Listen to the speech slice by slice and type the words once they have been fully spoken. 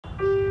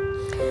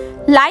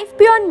Life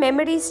beyond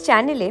memories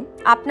চ্যানেলে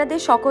আপনাদের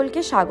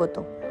সকলকে স্বাগত।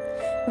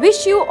 Wish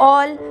you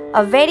all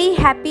a very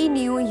happy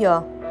new year.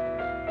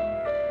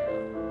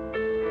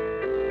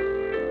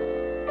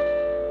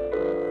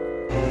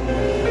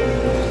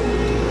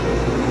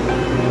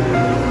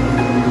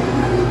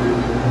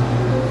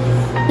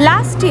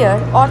 Last year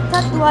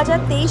অর্থাৎ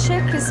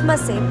 2023-এর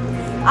ক্রিসমাসে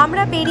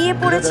আমরা বেরিয়ে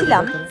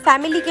পড়েছিলাম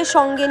ফ্যামিলিকে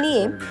সঙ্গে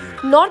নিয়ে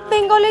নর্থ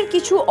বেঙ্গলের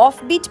কিছু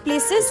অফবিট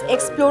প্লেসেস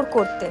এক্সপ্লোর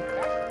করতে।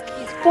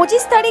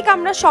 25 তারিখ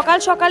আমরা সকাল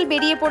সকাল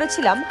বেরিয়ে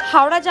পড়েছিলাম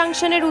হাওড়া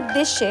জাংশনের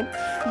উদ্দেশ্যে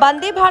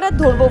বন্দে ভারত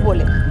ধরবো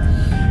বলে।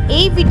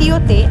 এই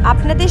ভিডিওতে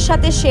আপনাদের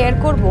সাথে শেয়ার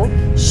করব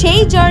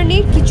সেই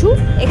জার্নির কিছু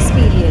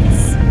এক্সপিরিয়েন্স।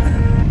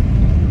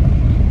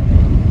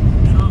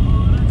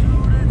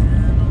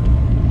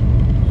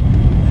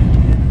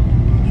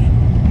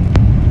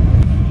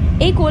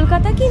 এই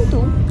কলকাতা কিন্তু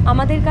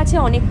আমাদের কাছে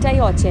অনেকটাই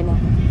অচেনা।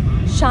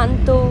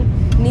 শান্ত,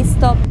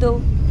 নিস্তব্ধ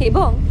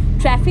এবং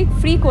ট্রাফিক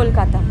ফ্রি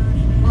কলকাতা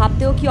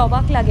ভাবতেও কি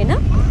অবাক লাগে না?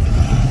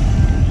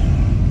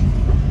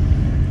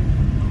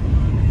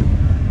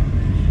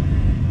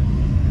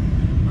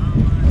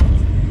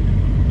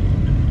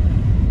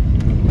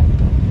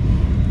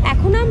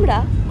 এখন আমরা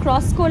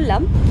ক্রস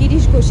করলাম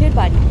গিরিশ ঘোষের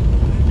বাড়ি।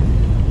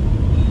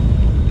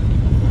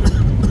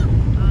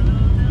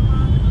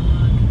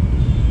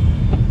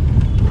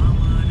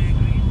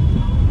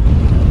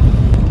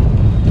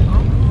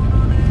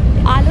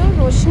 আলোর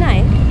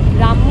রোশনায়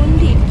রাম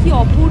মন্দির কি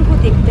অপূর্ব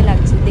দেখতে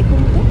লাগছে,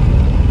 দেখুন তো।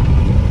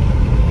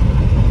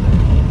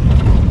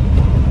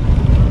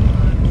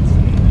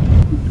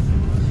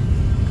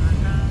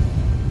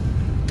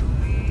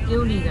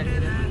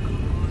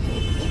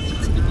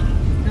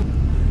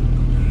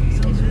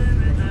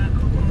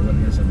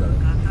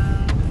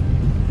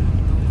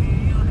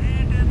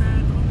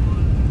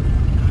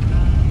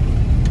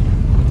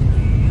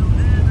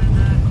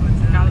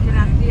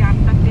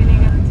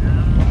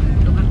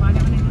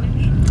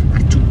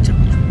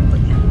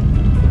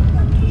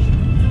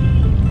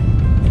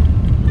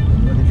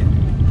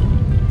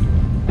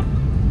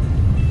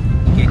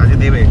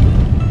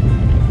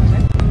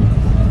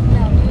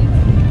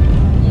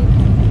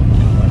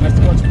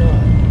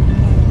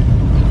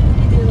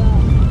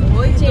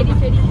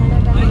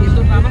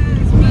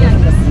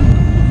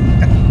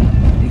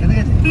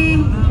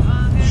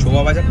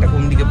 বাজারটা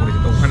কোন দিকে পড়েছে?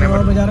 তো ওখানে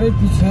আবার বাজারের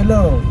পিছে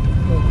হলো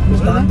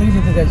ডান দিকে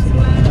যেতে চাইছিল।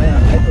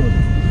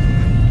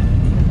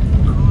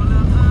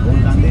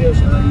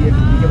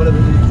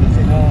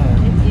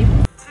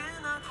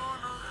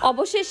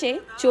 অবশেষে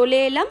চলে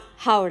এলাম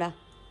হাওড়া।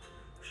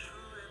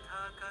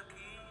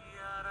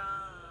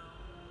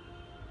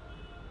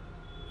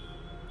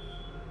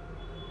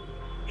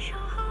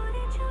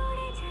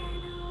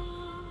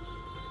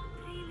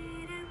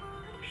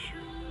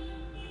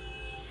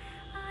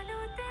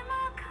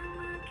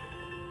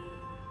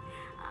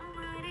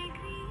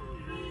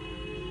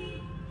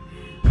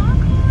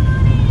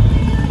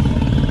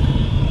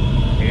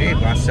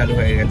 বাস চালু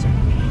হয়ে গেছে।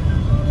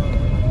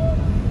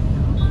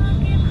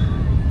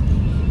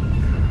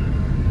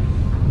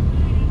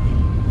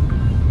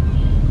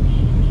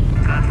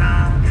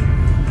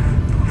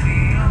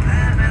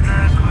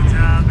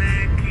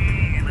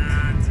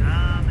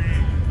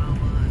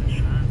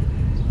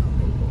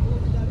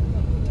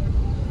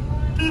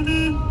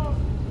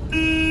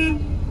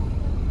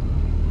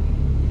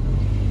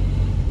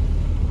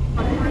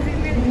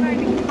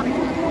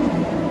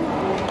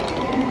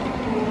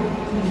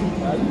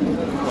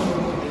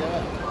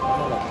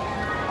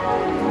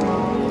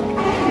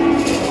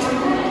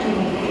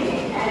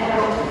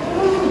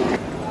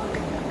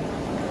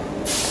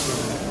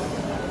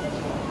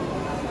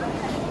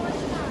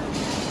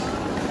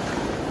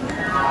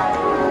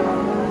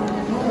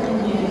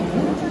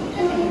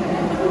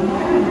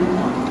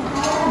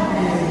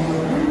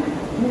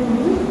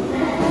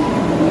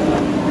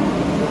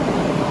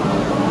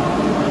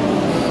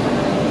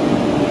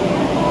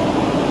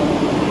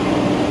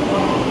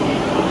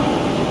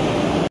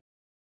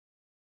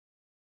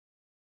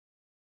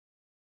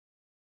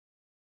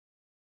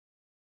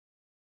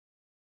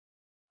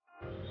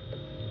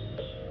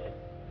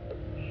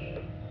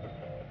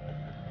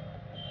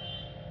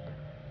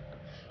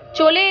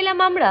 চলে এলাম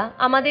আমরা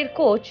আমাদের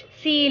কোচ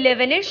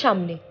C11-এর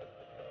সামনে।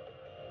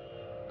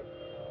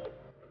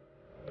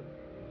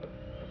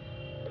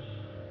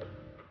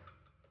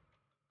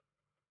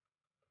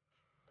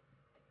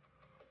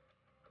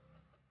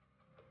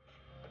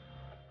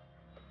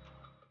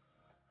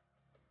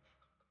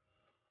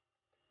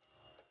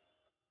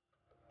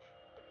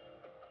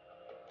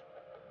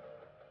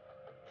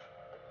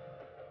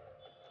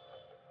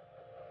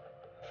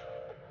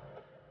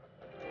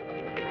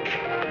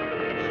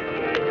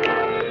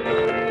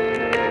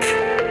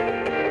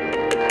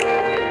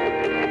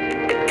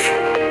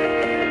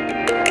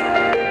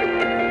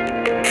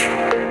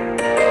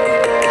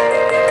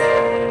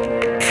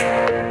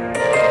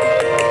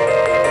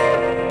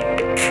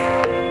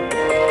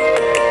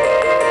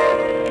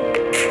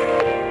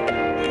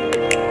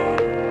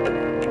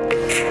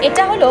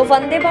 এটা হলো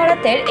বন্দে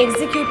ভারতের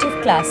এক্সিকিউটিভ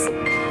ক্লাস।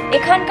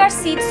 এখানকার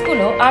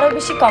সিটসগুলো আরও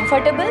বেশি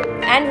comfortable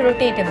and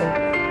rotatable.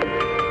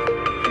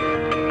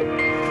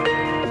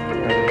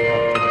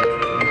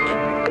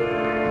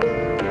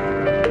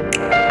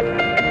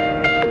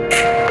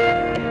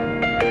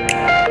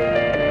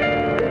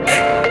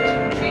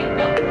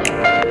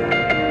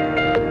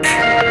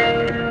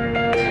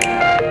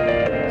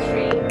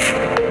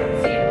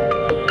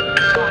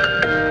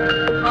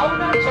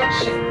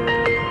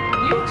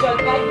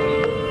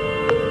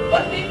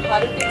 Vande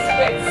Bharat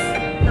Express.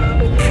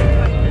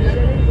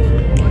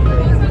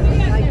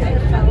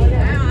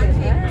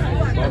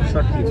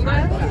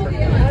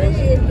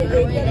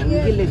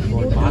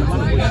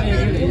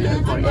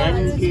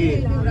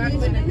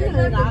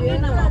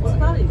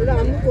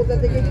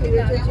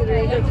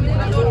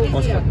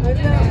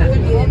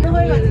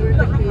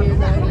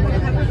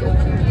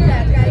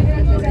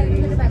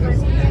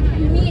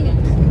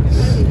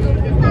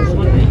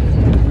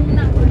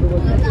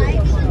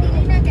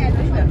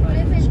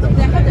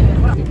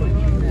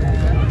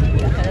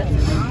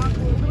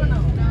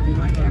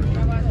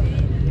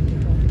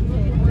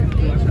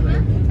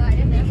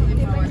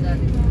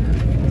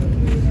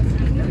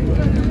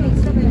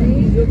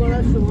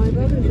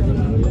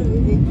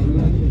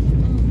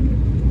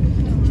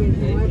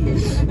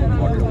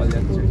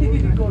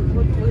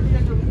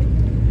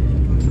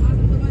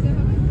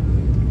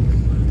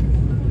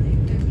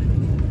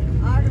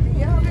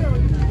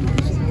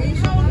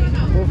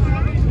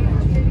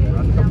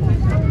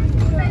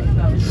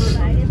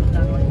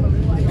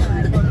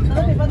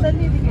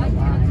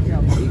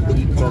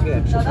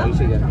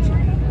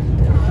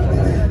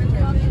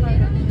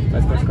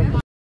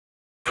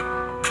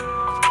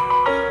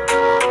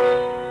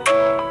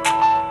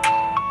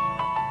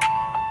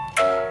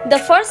 The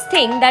first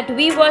thing that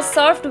we were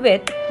served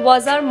with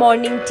was our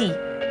morning tea.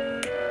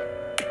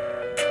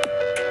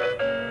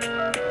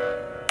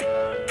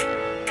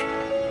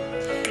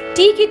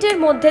 টি কিটের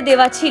মধ্যে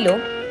দেওয়া ছিল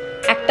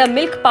একটা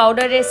মিল্ক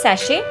পাউডারের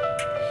স্যাশে,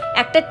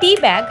 একটা টি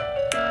ব্যাগ,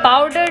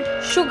 পাউডার্ড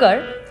সুগার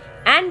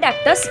অ্যান্ড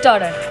একটা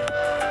স্টারার।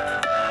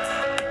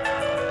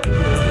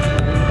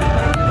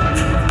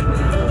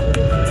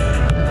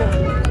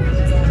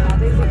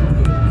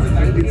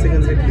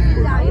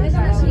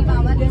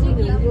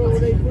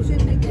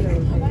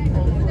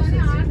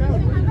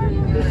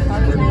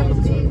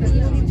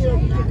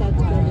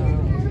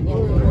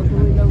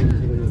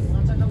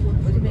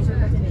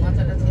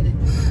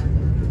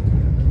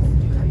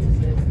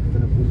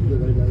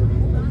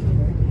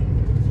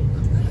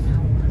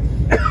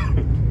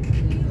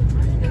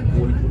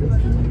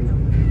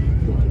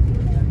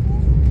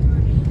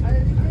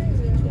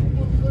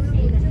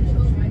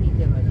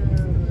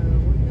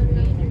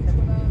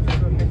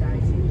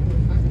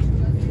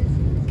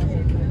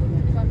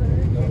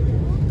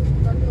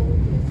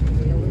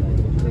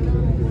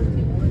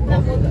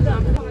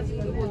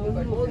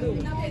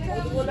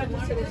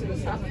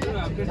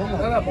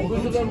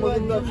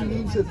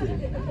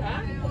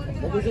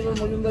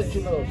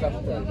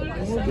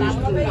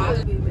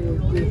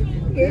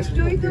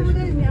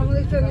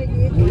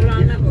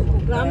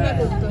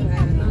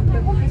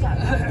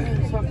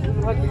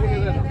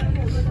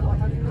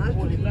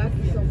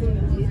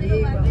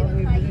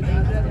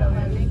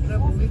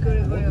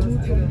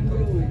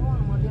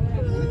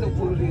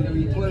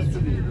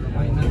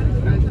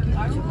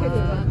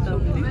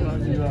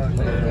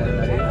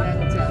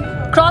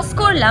 ক্রস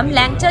করলাম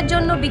ল্যাংচার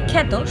জন্য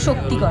বিখ্যাত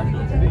শক্তিগড়।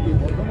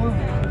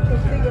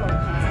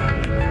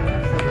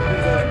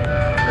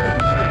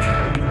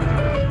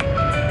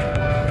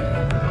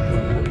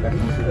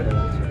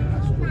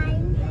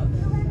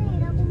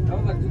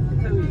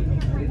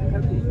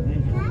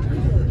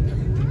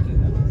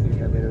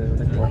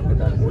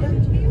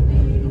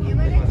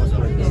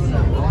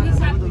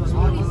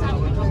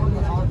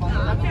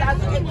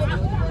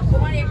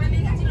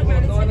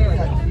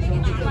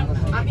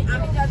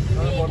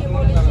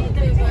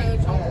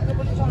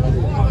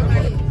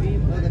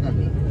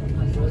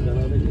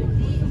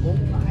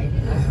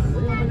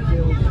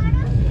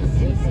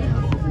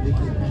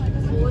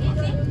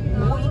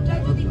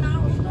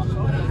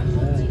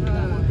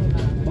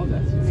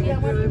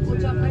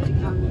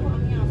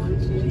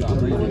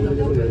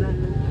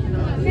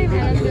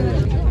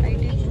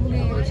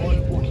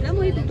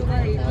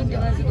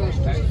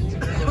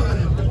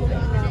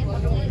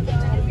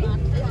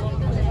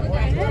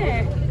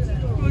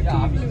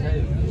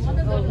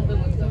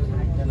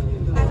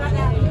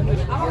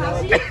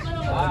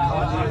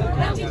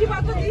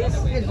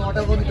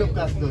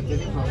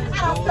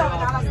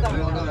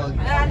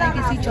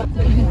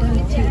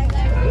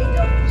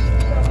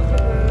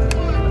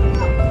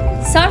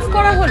 সার্ভ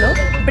করা হলো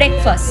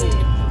ব্রেকফাস্ট।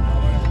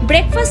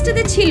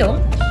 ব্রেকফাস্টে ছিল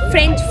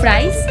French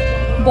ফ্রাইজ,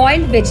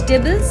 boiled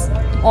vegetables,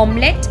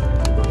 omelette,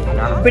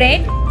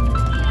 bread,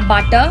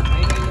 butter,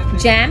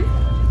 jam,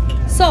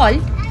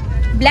 salt,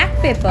 black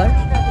pepper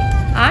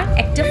আর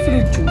একটা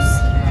ফ্রুট জুস।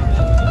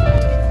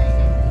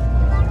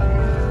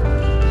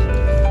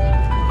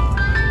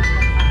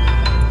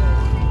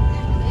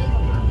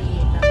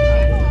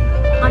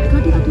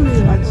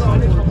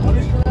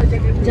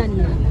 জানি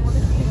না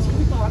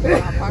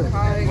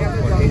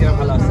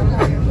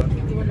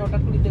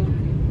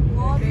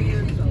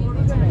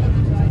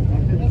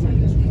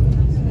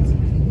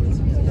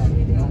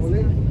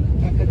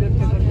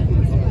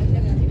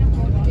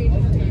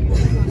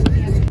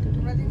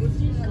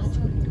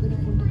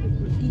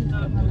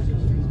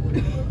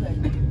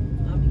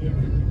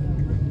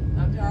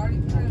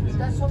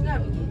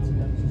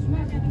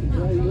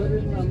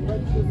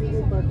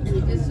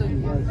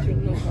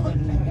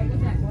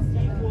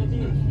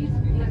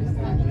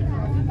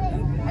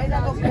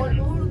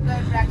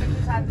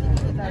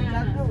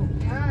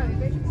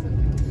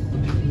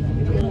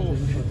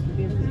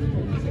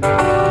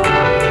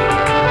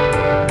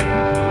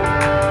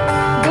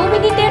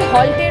মিনিটের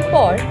হল্টের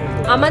পর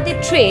আমাদের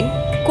ট্রেন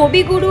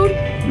কবিগুরুর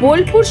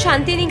বোলপুর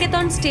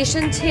শান্তিনিকেতন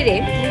স্টেশন ছেড়ে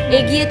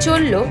এগিয়ে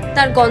চলল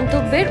তার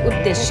গন্তব্যের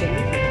উদ্দেশ্যে।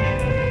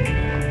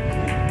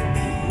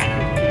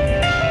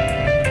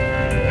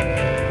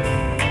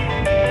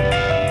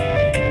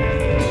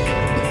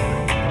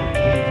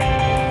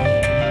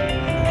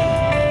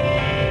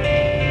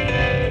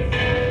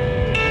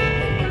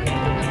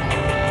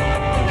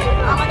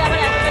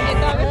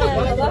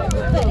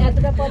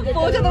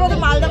 পৌঁছাতে পৌঁছে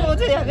মালদা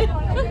পৌঁছে যাবে।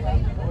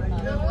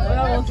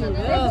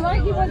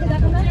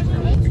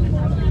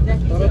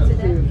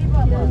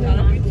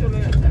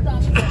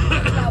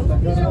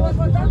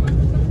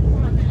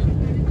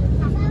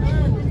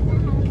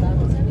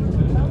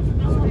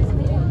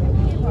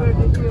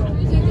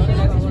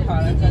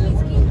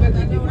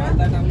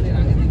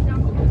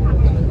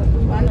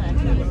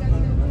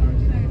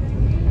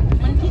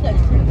 ঠিক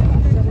আছে।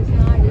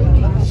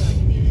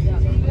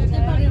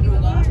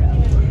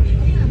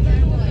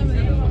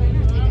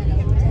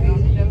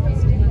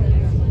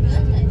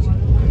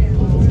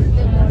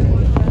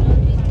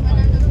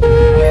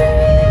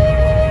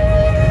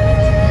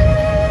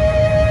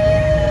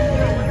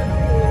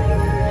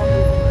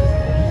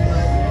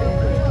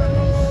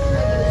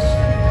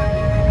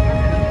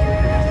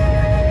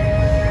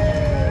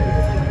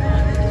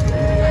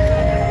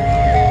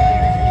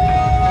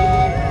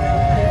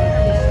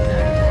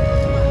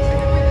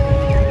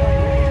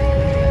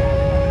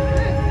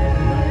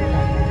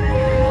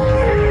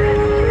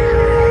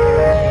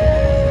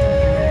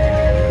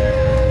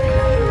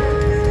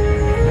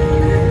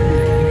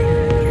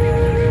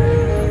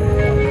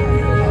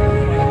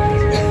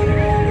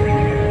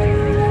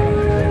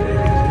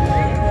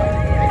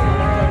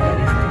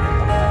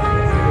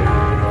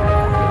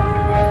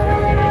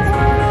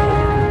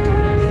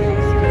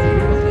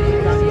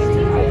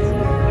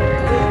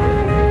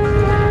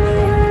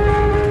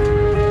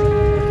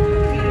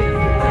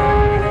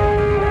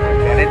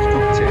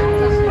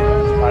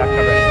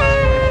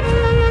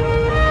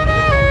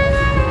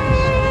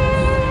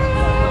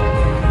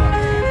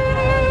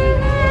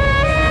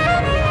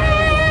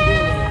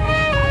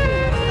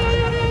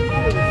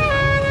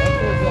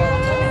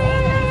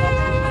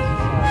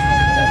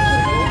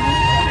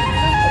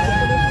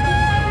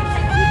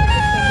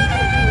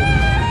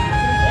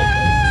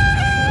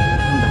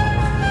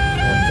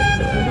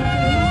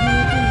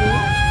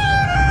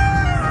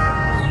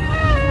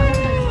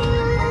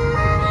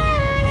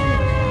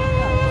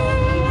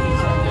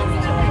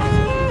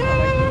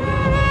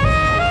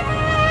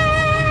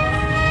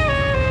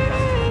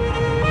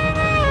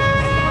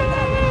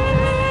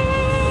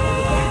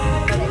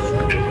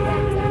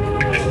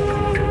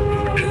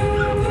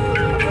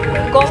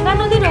 গঙ্গা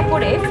নদীর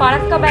ওপরে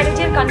ফারাক্কা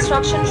ব্যারেজের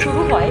কনস্ট্রাকশন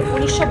শুরু হয়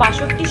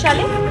 1962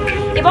 সালে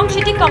এবং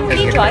সেটি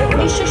কমপ্লিট হয়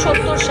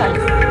 1970 সালে।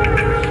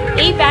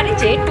 এই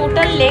ব্যারেজের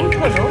টোটাল লেংথ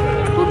হল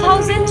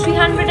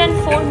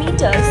 2304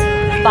 মিটার্স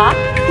বা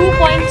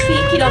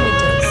 2.3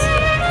 কিলোমিটার।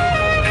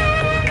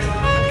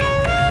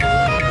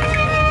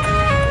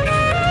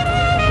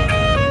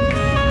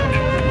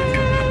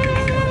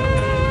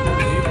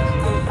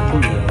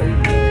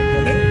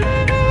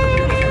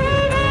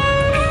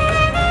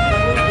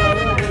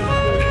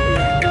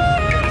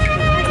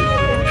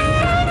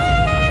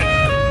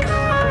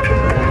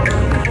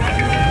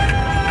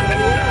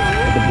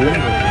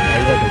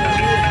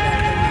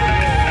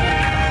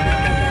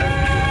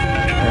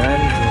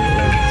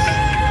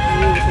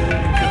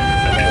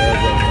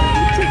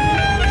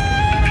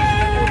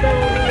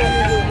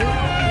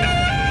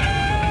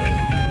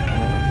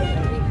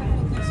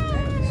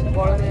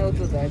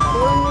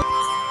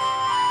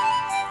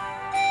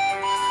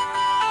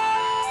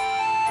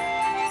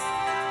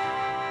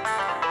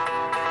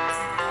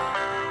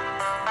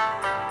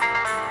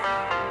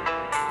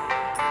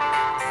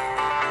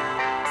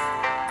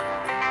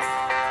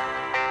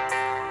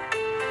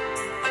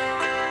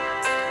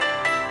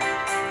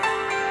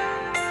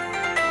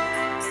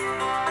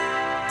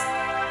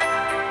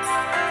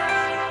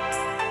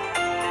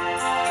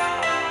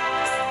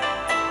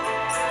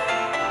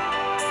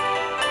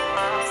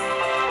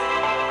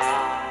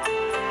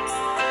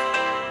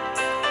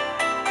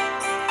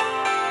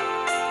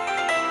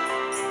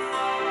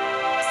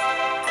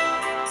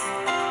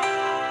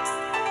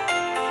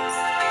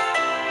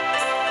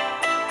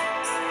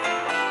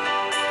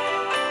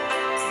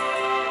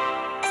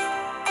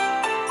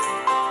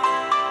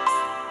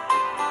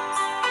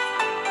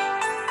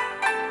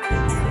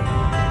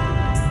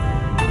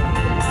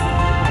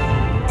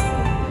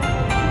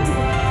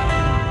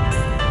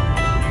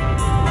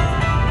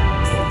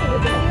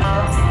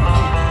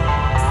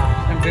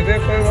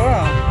 टिकट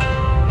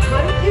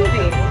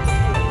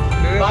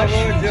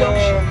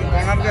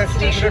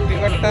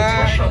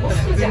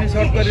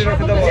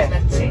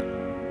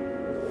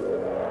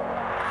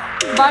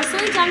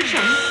বারসোই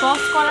জাংশন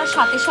ক্রস করার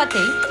সাথে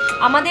সাথেই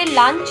আমাদের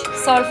লাঞ্চ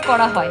সার্ভ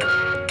করা হয়।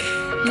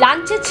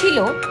 লাঞ্চে ছিল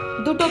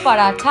 2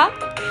 পরাঠা,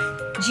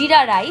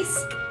 জিরা রাইস,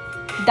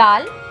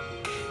 ডাল,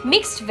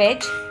 mixed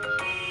veg,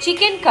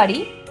 chicken curry,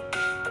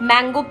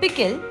 mango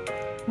pickle,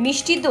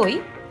 মিষ্টি দই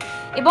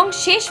এবং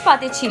শেষ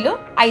পাতে ছিল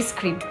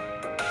আইসক্রিম।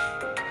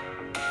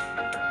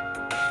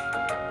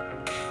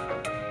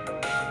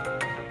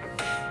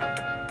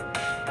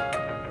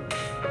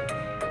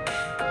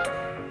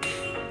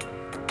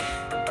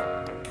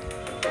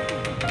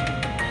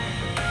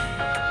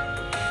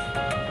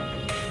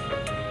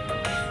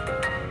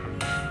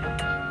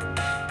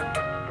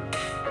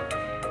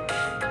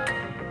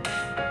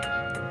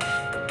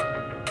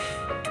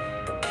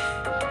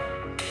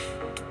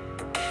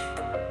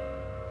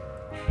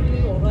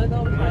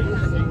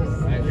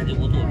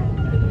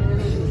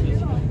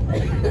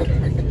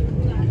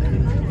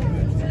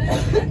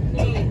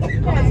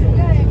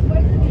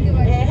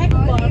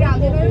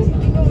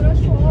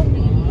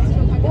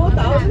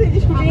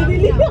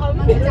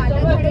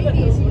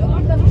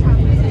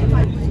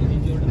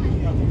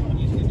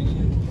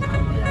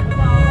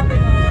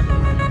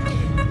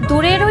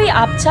 দূরের ওই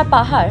আবছা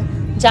পাহাড়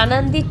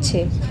জানান দিচ্ছে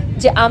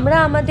যে আমরা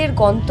আমাদের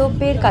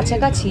গন্তব্যের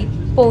কাছাকাছি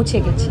পৌঁছে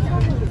গেছি।